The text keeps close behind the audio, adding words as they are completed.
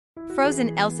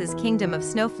Frozen Elsa's kingdom of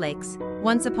snowflakes.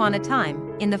 Once upon a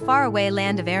time, in the faraway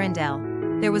land of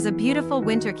Arendelle, there was a beautiful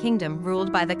winter kingdom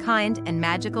ruled by the kind and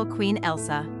magical Queen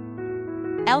Elsa.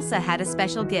 Elsa had a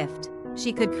special gift.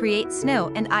 She could create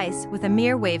snow and ice with a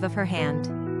mere wave of her hand.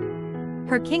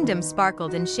 Her kingdom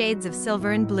sparkled in shades of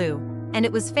silver and blue, and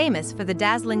it was famous for the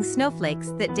dazzling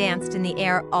snowflakes that danced in the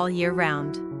air all year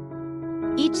round.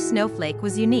 Each snowflake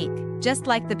was unique, just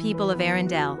like the people of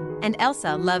Arendelle, and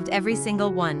Elsa loved every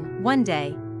single one. One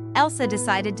day, Elsa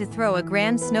decided to throw a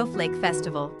grand Snowflake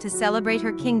Festival to celebrate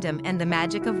her kingdom and the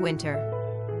magic of winter.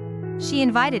 She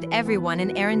invited everyone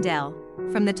in Arendelle,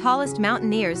 from the tallest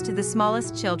mountaineers to the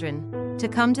smallest children, to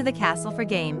come to the castle for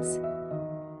games,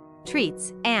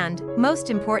 treats, and, most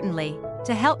importantly,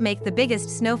 to help make the biggest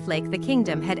snowflake the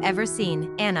kingdom had ever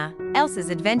seen. Anna, Elsa's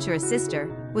adventurous sister,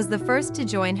 was the first to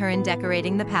join her in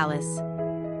decorating the palace.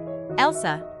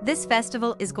 Elsa, this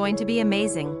festival is going to be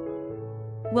amazing.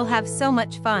 We'll have so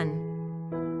much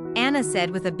fun, Anna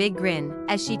said with a big grin.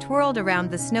 As she twirled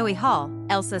around the snowy hall,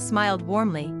 Elsa smiled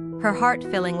warmly, her heart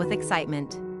filling with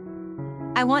excitement.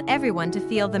 I want everyone to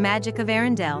feel the magic of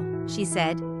Arendelle, she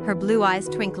said, her blue eyes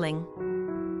twinkling.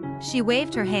 She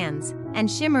waved her hands,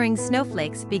 and shimmering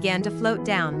snowflakes began to float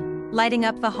down, lighting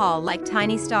up the hall like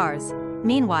tiny stars.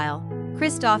 Meanwhile,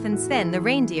 Kristoff and Sven the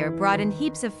reindeer brought in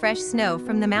heaps of fresh snow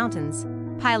from the mountains,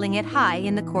 piling it high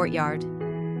in the courtyard.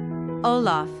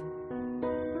 Olaf,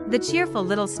 the cheerful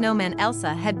little snowman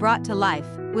Elsa had brought to life,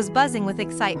 was buzzing with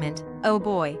excitement. Oh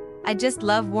boy, I just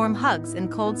love warm hugs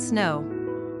and cold snow.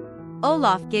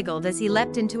 Olaf giggled as he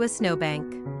leapt into a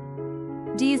snowbank.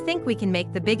 Do you think we can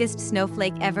make the biggest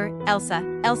snowflake ever,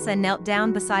 Elsa? Elsa knelt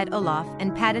down beside Olaf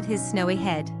and patted his snowy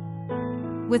head.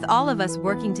 With all of us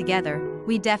working together,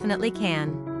 we definitely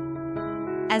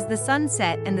can. As the sun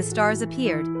set and the stars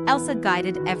appeared, Elsa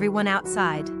guided everyone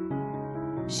outside.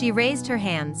 She raised her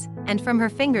hands, and from her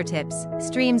fingertips,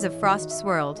 streams of frost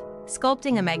swirled,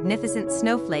 sculpting a magnificent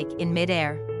snowflake in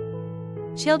mid-air.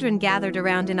 Children gathered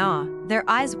around in awe, their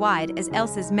eyes wide as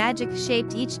Elsa's magic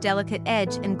shaped each delicate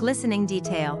edge and glistening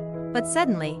detail. But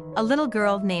suddenly, a little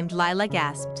girl named Lila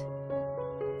gasped.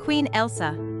 Queen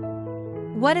Elsa,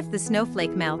 what if the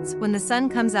snowflake melts when the sun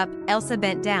comes up? Elsa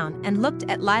bent down and looked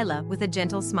at Lila with a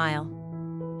gentle smile.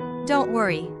 Don't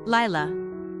worry, Lila.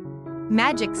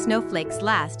 Magic snowflakes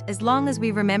last as long as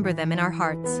we remember them in our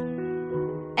hearts.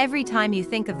 Every time you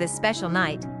think of this special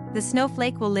night, the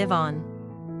snowflake will live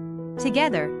on.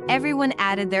 Together, everyone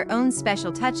added their own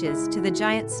special touches to the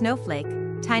giant snowflake,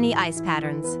 tiny ice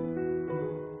patterns,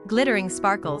 glittering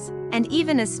sparkles, and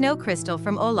even a snow crystal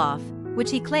from Olaf,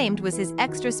 which he claimed was his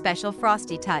extra special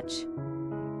frosty touch.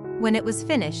 When it was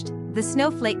finished, the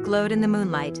snowflake glowed in the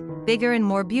moonlight, bigger and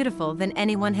more beautiful than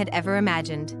anyone had ever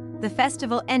imagined. The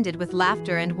festival ended with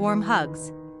laughter and warm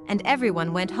hugs, and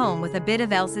everyone went home with a bit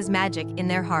of Elsa's magic in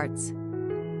their hearts.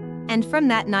 And from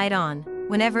that night on,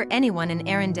 whenever anyone in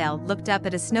Arendelle looked up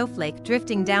at a snowflake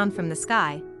drifting down from the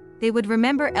sky, they would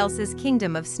remember Elsa's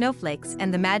kingdom of snowflakes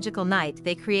and the magical night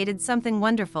they created something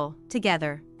wonderful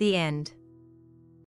together. The end.